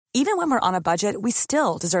Even when we're on a budget, we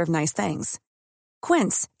still deserve nice things.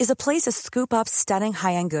 Quince is a place to scoop up stunning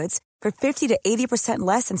high-end goods for 50 to 80%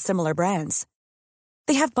 less than similar brands.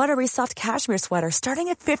 They have buttery soft cashmere sweaters starting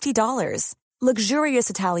at $50, luxurious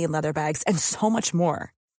Italian leather bags, and so much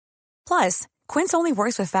more. Plus, Quince only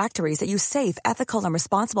works with factories that use safe, ethical, and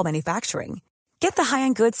responsible manufacturing. Get the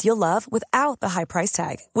high-end goods you'll love without the high price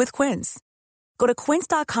tag with Quince. Go to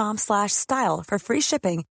quince.com/style for free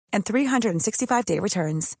shipping and 365-day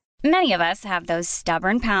returns. Many of us have those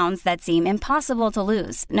stubborn pounds that seem impossible to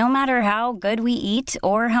lose, no matter how good we eat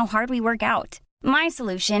or how hard we work out. My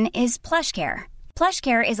solution is PlushCare.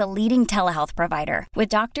 PlushCare is a leading telehealth provider with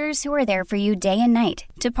doctors who are there for you day and night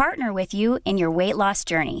to partner with you in your weight loss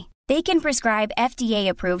journey. They can prescribe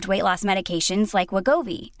FDA-approved weight loss medications like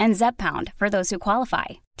Wegovy and Zepbound for those who qualify.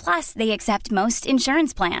 Plus, they accept most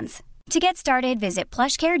insurance plans. To get started, visit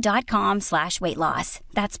plushcare.com/weight loss.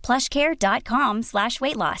 That's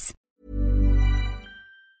plushcare.com/weight loss.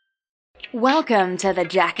 Welcome to the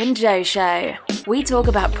Jack and Joe Show. We talk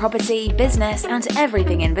about property, business, and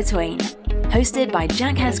everything in between. Hosted by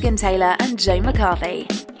Jack Heskin-Taylor and Joe McCarthy.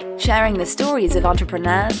 Sharing the stories of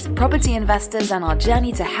entrepreneurs, property investors, and our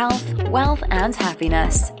journey to health, wealth, and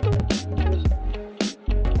happiness.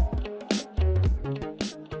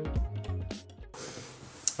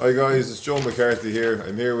 Hi guys, it's Joe McCarthy here.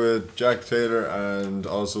 I'm here with Jack Taylor and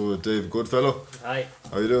also with Dave Goodfellow. Hi.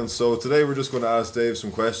 How are you doing? So today we're just going to ask Dave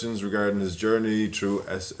some questions regarding his journey through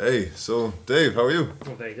SA. So Dave, how are you?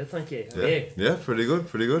 I'm very good, thank you. How are you? Yeah, pretty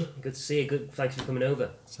good. Good to see you. Good. Thanks for coming over.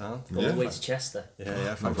 Sound. All the way to Chester.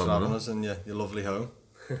 Yeah, thanks for having us in your lovely home.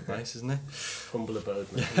 Nice, isn't it? Humble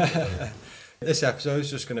abode. Man. This episode is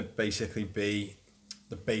just going to basically be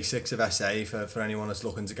the basics of SA for anyone that's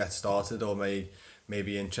looking to get started or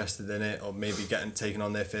maybe interested in it or maybe taking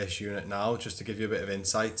on their first unit now, just to give you a bit of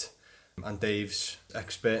insight and Dave's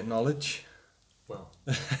expert knowledge. Well,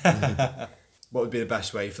 what would be the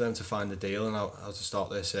best way for them to find a deal and how to start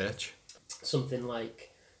their search? something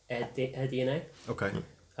like Air DNA. Okay.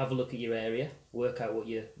 Have a look at your area, work out what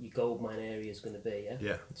your gold mine area is going to be.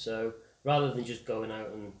 Yeah. So rather than just going out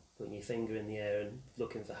and putting your finger in the air and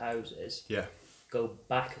looking for houses, go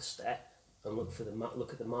back a step and look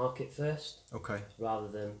at the market first. Okay. Rather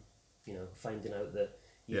than, finding out that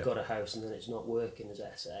you've got a house and then it's not working as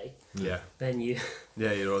SA. Yeah. Then you're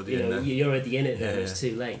already in there. You're already in it. Then it's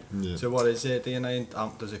too late. Yeah. So what is Air DNA and how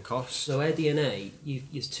does it cost? So Air DNA,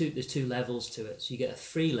 there's two levels to it. So you get a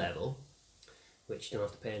free level, which you don't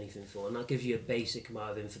have to pay anything for, and that gives you a basic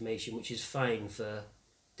amount of information, which is fine for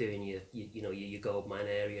doing your gold mine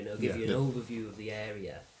area, and it'll give you an overview of the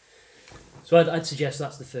area. So I'd suggest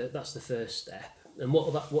that's the first step. And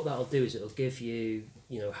what that'll do is it'll give you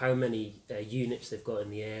how many units they've got in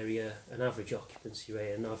the area, an average occupancy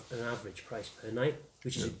rate, and an average price per night,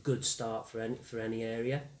 which is a good start for any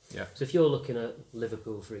area. Yeah. So if you're looking at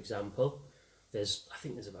Liverpool, for example, I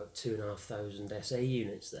think there's about 2,500 SA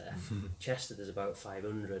units there. Chester, there's about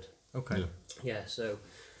 500. Okay. Yeah. So,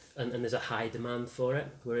 and there's a high demand for it.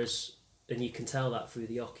 And you can tell that through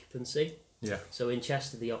the occupancy. Yeah. So in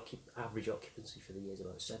Chester, the average occupancy for the year is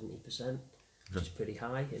about 70%, which is pretty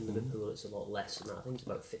high. In Liverpool, it's a lot less than that. I think it's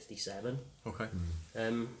about 57. Okay.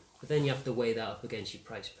 But then you have to weigh that up against your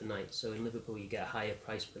price per night. So in Liverpool, you get a higher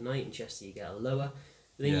price per night. In Chester, you get a lower.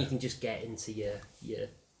 But then you can just get into your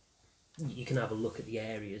you can have a look at the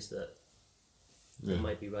areas that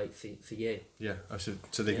might be right for you. Yeah, so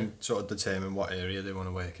they can sort of determine what area they want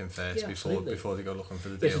to work in first before they go looking for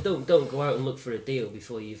the deal. Yeah, so don't go out and look for a deal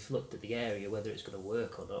before you've looked at the area, whether it's going to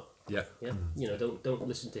work or not. Yeah. Yeah. Don't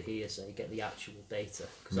listen to hearsay. Get the actual data,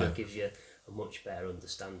 because that gives you a much better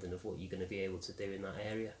understanding of what you're going to be able to do in that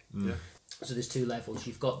area. Yeah. So there's two levels.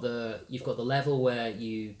 You've got the level where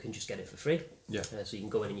you can just get it for free. Yeah. So you can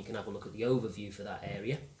go in and you can have a look at the overview for that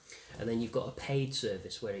area. And then you've got a paid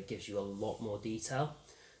service where it gives you a lot more detail.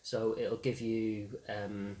 So it'll give you,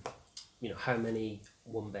 how many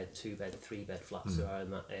 1-bed, 2-bed, 3-bed flats there are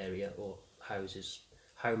in that area, or houses,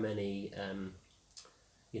 how many,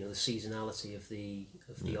 the seasonality of the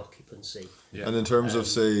occupancy. Yeah. And in terms of,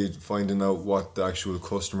 say, finding out what the actual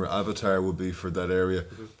customer avatar would be for that area,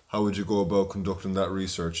 how would you go about conducting that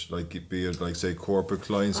research? Like, be it, like, say, corporate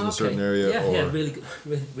clients in a certain area? Yeah, really good,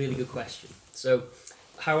 really good question. So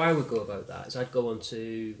how I would go about that is I'd go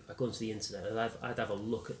onto the internet and I'd have a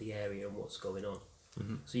look at the area and what's going on.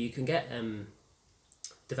 So you can get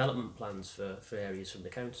development plans for areas from the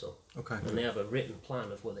council. Okay. And they have a written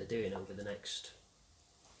plan of what they're doing over the next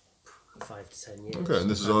 5 to 10 years. Okay, and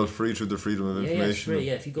this is all free through the Freedom of Information? Yeah, it's free.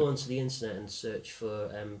 Yeah, if you go onto the internet and search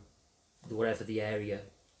for whatever the area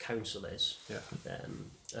council is, Yeah.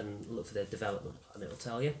 and look for their development plan. It'll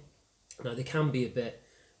tell you. Now they can be a bit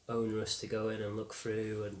onerous to go in and look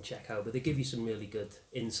through and check out, but they give you some really good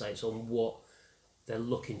insights on what they're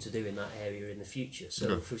looking to do in that area in the future.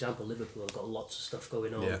 So, for example, Liverpool have got lots of stuff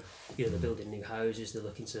going on. Yeah. You know, they're building new houses. They're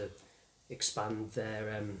looking to expand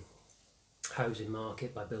their housing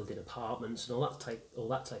market by building apartments and all that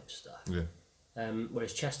type of stuff. Yeah.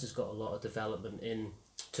 Whereas Chester's got a lot of development in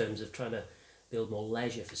terms of trying to build more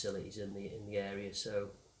leisure facilities in the area. So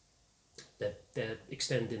they're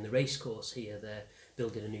extending the racecourse here. They're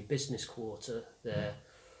building a new business quarter. They're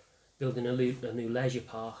building a new leisure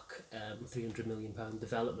park, £300 million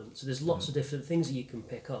development. So there's lots of different things that you can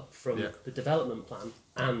pick up from the development plan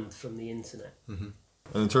and from the internet. Mm-hmm.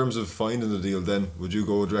 And in terms of finding the deal, then would you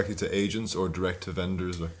go directly to agents or direct to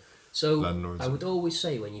vendors or landlords? I would always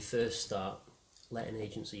say when you first start, letting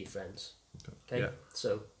agents are your friends. Okay. Yeah.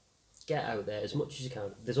 So get out there as much as you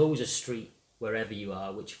can. There's always a street wherever you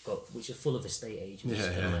are which are full of estate agents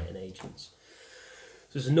and letting agents.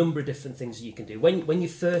 So there's a number of different things that you can do. When you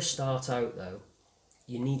first start out though,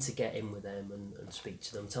 you need to get in with them and speak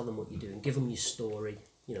to them, tell them what you're doing, give them your story.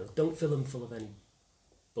 You know, don't fill them full of any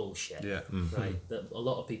bullshit. Yeah. Mm-hmm. Right. That a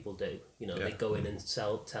lot of people do. You know, they go in and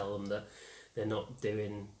tell them that they're not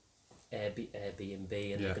doing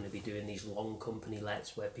Airbnb and they're going to be doing these long company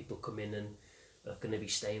lets where people come in and are going to be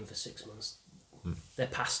staying for 6 months. They're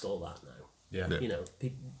past all that now. Yeah. You know,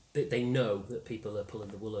 they know that people are pulling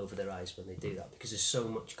the wool over their eyes when they do that because there's so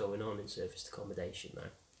much going on in serviced accommodation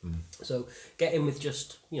now. So get in with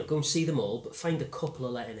just, you know, go and see them all, but find a couple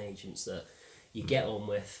of letting agents that you get on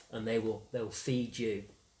with, and they'll feed you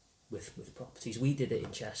with properties. We did it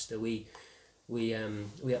in Chester. We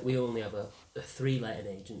only have a 3 letting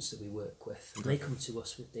agents that we work with, and they come to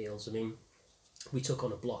us with deals. I mean, we took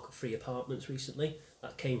on a block of 3 apartments recently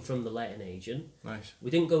that came from the letting agent. Nice. We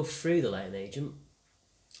didn't go through the letting agent.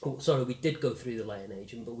 Oh, sorry, we did go through the letting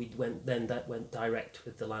agent, but that went direct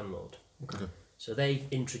with the landlord. Okay. So they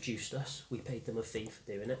introduced us. We paid them a fee for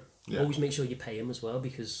doing it. Yeah. Always make sure you pay them as well,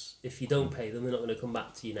 because if you don't pay them, they're not going to come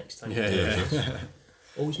back to you next time.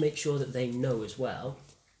 Always make sure that they know as well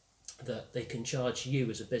that they can charge you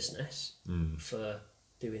as a business for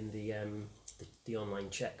doing the online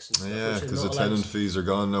checks and stuff. Yeah, because the tenant fees are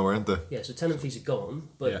gone now, aren't they? Yeah, so tenant fees are gone,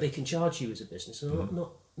 but they can charge you as a business, and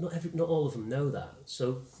not all of them know that.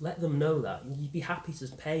 So let them know that. You'd be happy to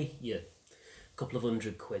pay you a couple of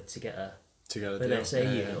 £100 to get an SA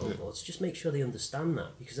unit on board. So just make sure they understand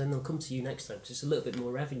that, because then they'll come to you next time, because it's a little bit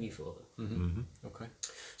more revenue for them. Mm-hmm. Okay.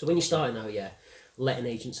 So when you're starting out, letting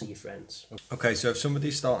agents are your friends. Okay, so if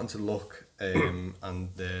somebody's starting to look and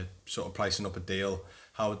they're sort of pricing up a deal,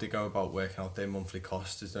 how would they go about working out their monthly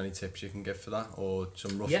costs? Is there any tips you can give for that, or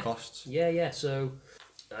some rough costs? Yeah. So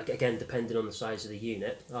again, depending on the size of the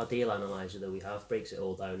unit, our deal analyzer that we have breaks it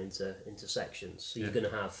all down into sections. So you're going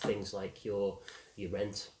to have things like your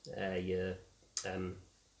rent, your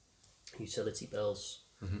utility bills,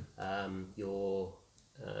 your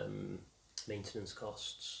maintenance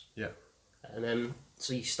costs. Yeah. And then,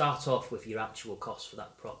 so you start off with your actual cost for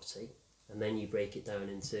that property, and then you break it down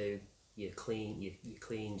into your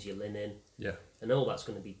cleans, your linen. Yeah. And all that's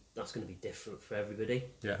going to be different for everybody.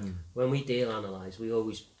 Yeah. When we deal analyse, we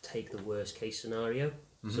always take the worst case scenario,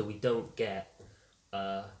 so we don't get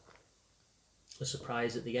a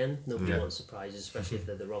surprise at the end. Nobody wants surprises, especially if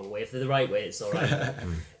they're the wrong way. If they're the right way, it's all right.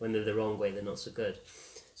 When they're the wrong way, they're not so good.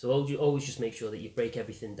 So always just make sure that you break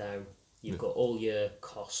everything down. You've got all your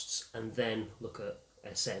costs, and then look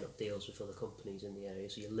at setting up deals with other companies in the area.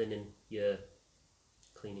 So your linen, your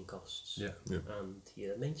cleaning costs, and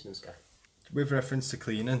your maintenance guy. With reference to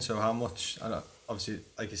cleaning, so how much, and obviously,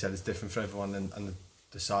 like you said, it's different for everyone and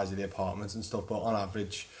the size of the apartments and stuff, but on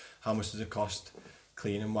average, how much does it cost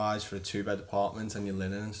cleaning-wise for a 2-bed apartment and your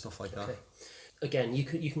linen and stuff like that? Okay. Again, you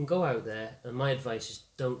can go out there, and my advice is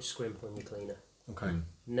don't scrimp on your cleaner. Okay.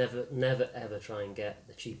 Never ever try and get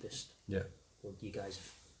the cheapest. Yeah. Well, you guys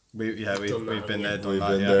have. We've been there, done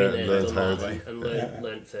that, and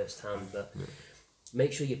learned firsthand. But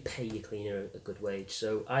make sure you pay your cleaner a good wage.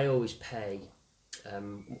 So I always pay.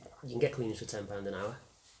 You can get cleaners for £10 an hour.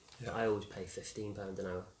 Yeah. I always pay £15 an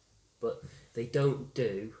hour, but they don't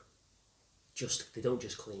just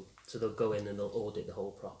clean. So they'll go in and they'll audit the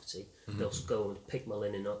whole property. They'll go and pick my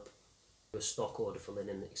linen up, do a stock order for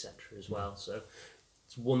linen, etc. as well. So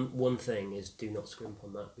it's one thing is do not scrimp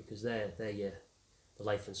on that, because they're the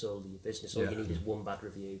life and soul of your business. All you need is one bad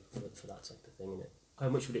review for that type of thing, innit? How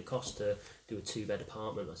much would it cost to do a 2-bed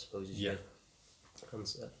apartment, I suppose, is your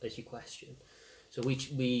question. So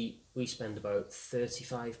we spend about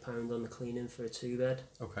 £35 on the cleaning for a 2-bed.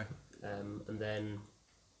 Okay. And then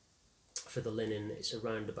For the linen, it's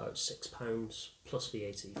around about £6 plus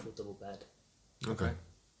VAT for a double bed. Okay.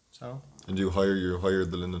 So And you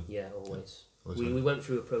hired the linen? Yeah, always. Always We, have. we went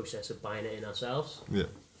through a process of buying it in ourselves, Yeah.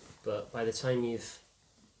 but by the time you've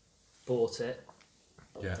bought it,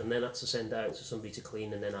 yeah, and then had to send it out to somebody to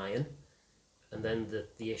clean and then iron, and then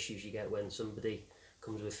the issues you get when somebody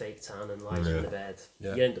comes with fake tan and lies Yeah. in the bed,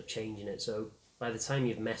 Yeah. you end up changing it. So by the time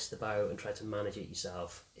you've messed about and tried to manage it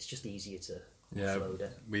yourself, it's just easier to yeah. offload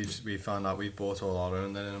it. We found out we bought all our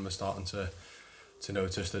own, and then we're starting to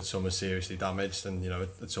notice that some are seriously damaged, and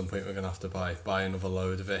at some point we're gonna have to buy another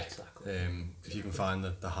load of it. Exactly. If you can find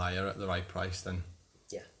the hire at the right price, then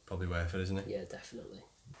Yeah. probably worth it, isn't it? Yeah, definitely.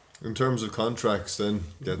 In terms of contracts then,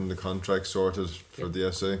 getting the contract sorted for the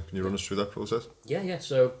SA, can you run us through that process? Yeah.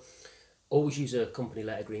 So always use a company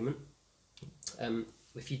let agreement.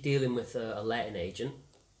 If you're dealing with a letting agent,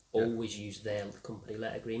 always use their company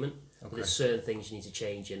let agreement. But there's certain things you need to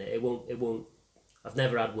change in it. It won't. I've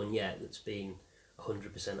never had one yet that's been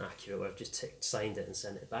 100% accurate where I've just signed it and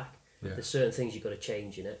sent it back. Yeah. There's certain things you've got to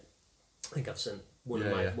change in it. I think I've sent one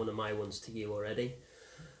of my ones to you already.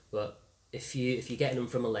 But if you're getting them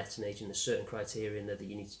from a letting agent, there's certain criteria in there that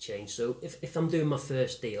you need to change. So if I'm doing my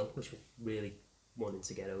first deal, which we're really wanting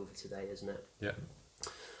to get over today, isn't it? Yeah.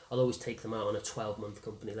 I'll always take them out on a 12-month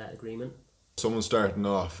company let agreement. Someone starting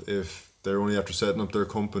off, if they're only after setting up their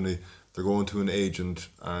company, they're going to an agent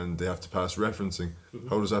and they have to pass referencing.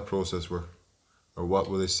 How does that process work? Or what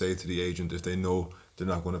will they say to the agent if they know they're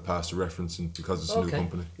not going to pass the referencing because it's a new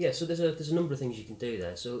company? Yeah, so there's a number of things you can do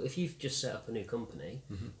there. So if you've just set up a new company,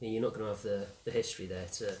 you're not going to have the history there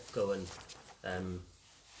to go and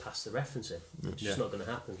pass the referencing. It's just not going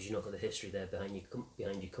to happen because you've not got the history there behind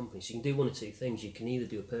your company. So you can do one of two things. You can either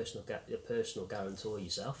do a personal guarantor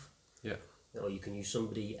yourself, Yeah. or you can use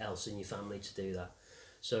somebody else in your family to do that.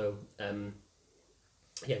 So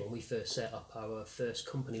when we first set up our first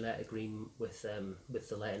company let agreement with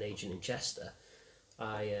the letting agent in Chester,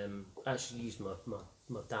 I actually used my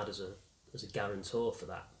dad as a guarantor for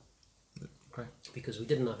that. Okay. Because we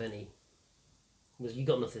didn't have any. Well, you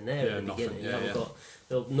got nothing there at the nothing. beginning. Yeah, You haven't got.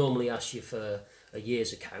 They'll normally ask you for a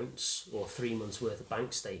year's accounts or 3 months worth of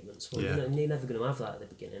bank statements. Well, you're never going to have that at the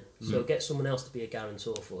beginning. So get someone else to be a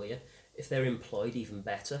guarantor for you. If they're employed, even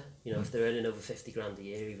better. If they're earning over 50 grand a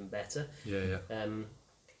year, even better. Yeah.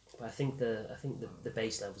 But I think the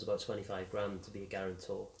base level is about 25 grand to be a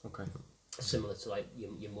guarantor. Okay. Similar to like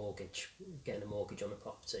your mortgage, getting a mortgage on a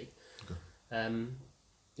property.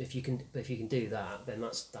 If you can do that, then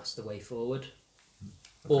that's the way forward.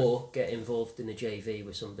 Or get involved in a JV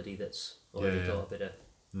with somebody that's already got a bit of.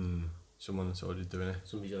 Someone that's already doing it.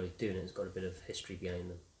 Somebody's already doing it. Has got a bit of history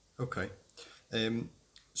behind them. Okay.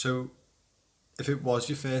 So, if it was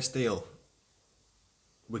your first deal,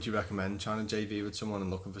 would you recommend trying to JV with someone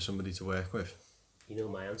and looking for somebody to work with? You know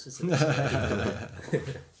my answer to this.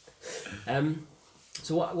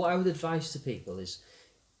 So what I would advise to people is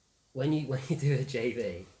when you do a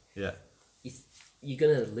JV, Yeah. you're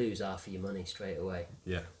gonna lose half of your money straight away.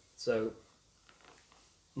 Yeah. So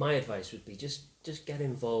my advice would be just get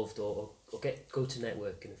involved or go to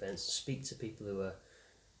networking events, speak to people who are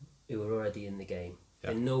already in the game.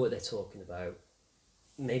 Yeah. They know what they're talking about.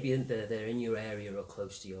 Maybe they're in your area or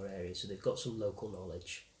close to your area, so they've got some local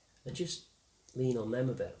knowledge, and just lean on them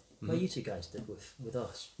a bit. Like you two guys did with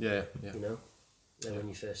us. Yeah. When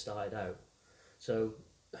you first started out. So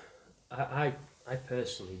I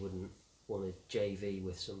personally wouldn't want to JV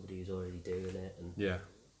with somebody who's already doing it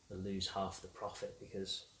and lose half the profit,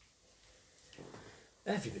 because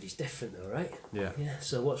everybody's different though, right? Yeah.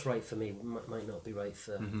 So what's right for me might not be right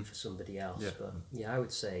for somebody else. Yeah. But I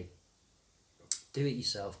would say do it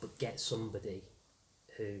yourself, but get somebody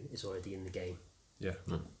who is already in the game. Yeah.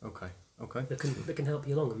 Okay. That can help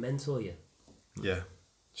you along and mentor you. Yeah.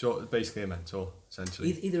 So basically a mentor,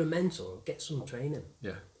 essentially. Either a mentor or get some training.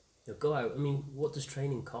 Yeah. Go out. I mean, what does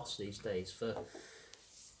training cost these days? For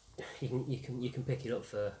you can pick it up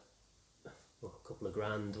for a couple of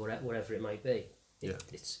grand, whatever it might be.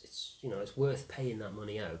 It's it's worth paying that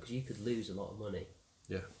money out, because you could lose a lot of money.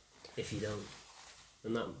 Yeah. If you don't,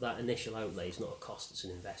 and that initial outlay is not a cost; it's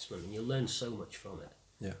an investment, and you'll learn so much from it.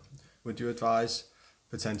 Yeah. Would you advise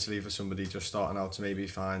potentially for somebody just starting out to maybe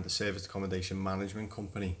find a service accommodation management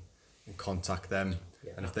company and contact them?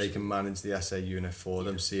 Yeah, and if they can manage the SA unit for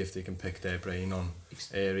them, see if they can pick their brain on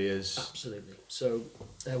areas. Absolutely. So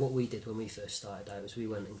what we did when we first started out was we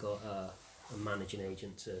went and got a managing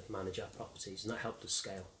agent to manage our properties, and that helped us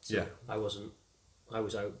scale. So I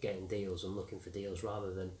was out getting deals and looking for deals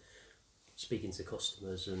rather than speaking to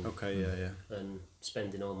customers and and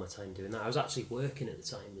spending all my time doing that. I was actually working at the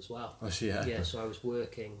time as well. Oh, yeah. Yeah, so I was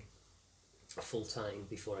working full-time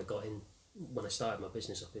before I got in, when I started my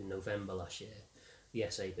business up in November last year, the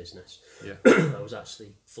SA business. Yeah. I was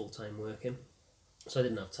actually full-time working, so I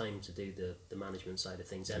didn't have time to do the management side of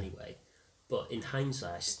things anyway. But in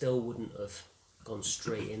hindsight, I still wouldn't have gone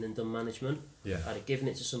straight in and done management. Yeah. I'd have given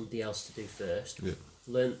it to somebody else to do first. Yeah.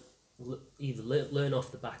 Learn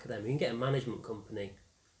off the back of them. You can get a management company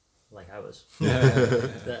like ours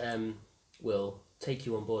that will take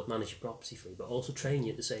you on board, manage your property for you, but also train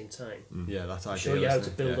you at the same time. Yeah, that's ideal. Show you how to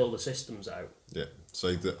build all the systems out. Yeah, it's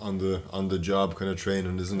like the on the job kind of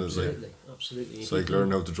training, isn't it? Absolutely. It's like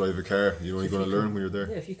learning how to drive a car. You're only going to learn when you're there.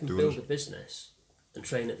 Yeah, if you can build a business and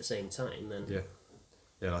train at the same time, then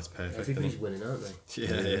yeah, that's perfect. Everybody's winning, aren't they?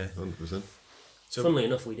 Yeah, 100%. So, funnily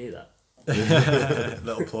enough, we do that.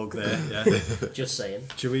 Little plug there. Yeah. Just saying.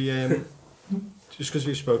 Should we? Just because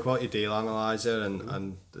we've spoke about your deal analyzer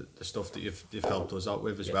and the stuff that you've helped us out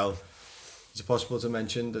with as well, is it possible to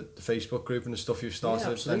mention the Facebook group and the stuff you've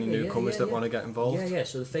started? Any newcomers that want to get involved? Yeah.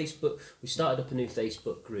 So the Facebook, we started up a new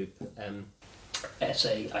Facebook group, SA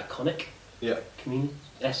Iconic. Yeah.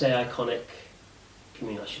 SA Iconic.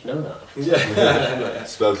 I should know that. Yeah.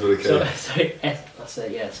 Spelled with a K.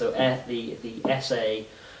 So the SA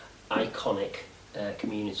Iconic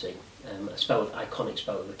community. Spelled iconic,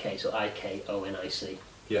 spelled with a K, so IKONIC.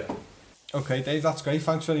 Yeah. Okay, Dave, that's great.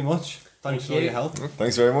 Thanks very much. Thanks for all your help.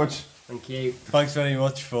 Thanks very much. Thank you. Thanks very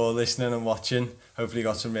much for listening and watching. Hopefully you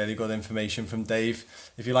got some really good information from Dave.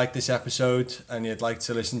 If you like this episode and you'd like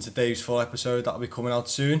to listen to Dave's full episode, that'll be coming out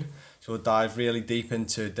soon. So we'll dive really deep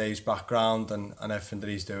into Dave's background and everything that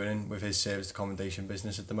he's doing with his serviced accommodation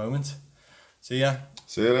business at the moment. See ya.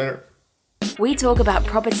 See you later. We talk about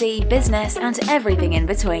property, business, and everything in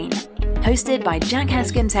between. Hosted by Jack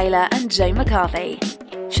Heskin-Taylor and Joe McCarthy.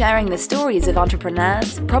 Sharing the stories of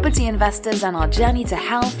entrepreneurs, property investors, and our journey to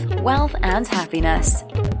health, wealth, and happiness.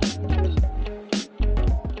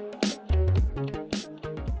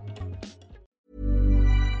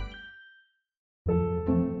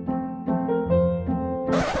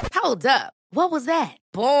 Hold up. What was that?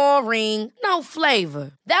 Boring. No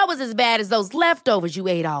flavor. That was as bad as those leftovers you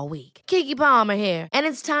ate all week. Keke Palmer here, and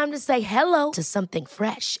it's time to say hello to something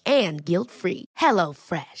fresh and guilt-free. Hello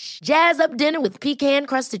Fresh. Jazz up dinner with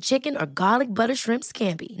pecan-crusted chicken or garlic butter shrimp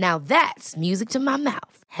scampi. Now that's music to my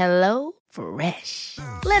mouth. Hello Fresh.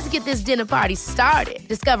 Let's get this dinner party started.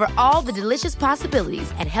 Discover all the delicious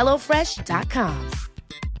possibilities at HelloFresh.com.